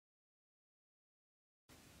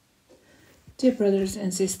Dear brothers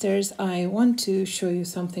and sisters, I want to show you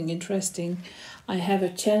something interesting. I have a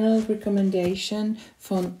channel recommendation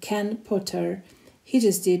from Kann. He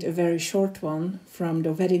just did a very short one from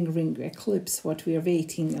the wedding ring eclipse, what we are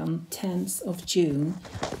waiting on 10th of June.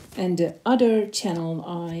 And the other channel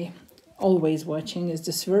I always watching is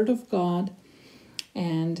the Word of God,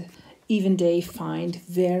 and even they find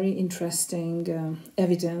very interesting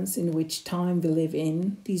evidence in which time we live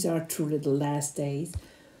in. These are truly the last days.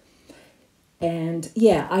 And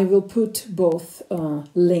yeah, I will put both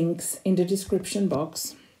links in the description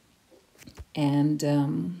box. And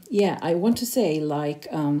yeah, I want to say,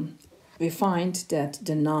 we find that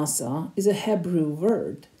the NASA is a Hebrew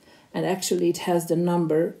word, and actually it has the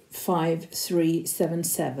number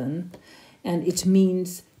 5377, and it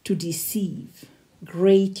means to deceive,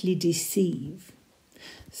 greatly deceive.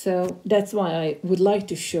 So that's why I would like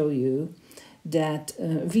to show you that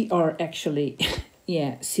we are actually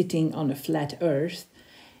sitting on a flat earth.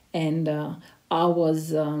 And I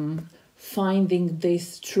was finding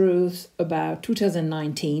this truth about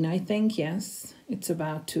 2019, I think. Yes, it's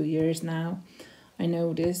about 2 years now. I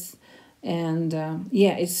know this. And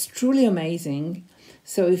it's truly amazing.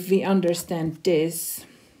 So if we understand this,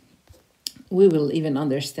 we will even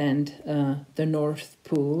understand the North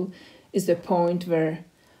Pole is the point where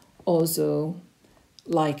also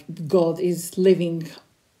God is living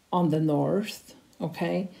on the north.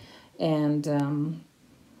 Okay, and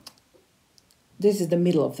this is the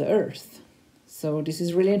middle of the earth. So this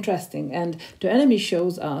is really interesting. And the enemy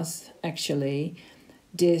shows us actually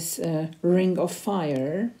this ring of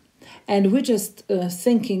fire. And we're just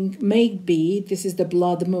thinking maybe this is the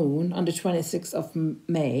blood moon on the 26th of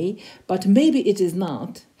May, but maybe it is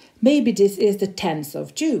not. Maybe this is the 10th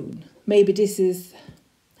of June. Maybe this is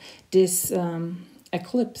this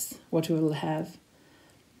eclipse, what we will have.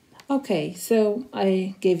 Okay, so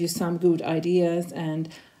I gave you some good ideas, and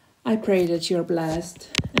I pray that you're blessed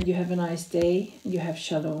and you have a nice day and you have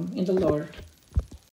shalom in the Lord.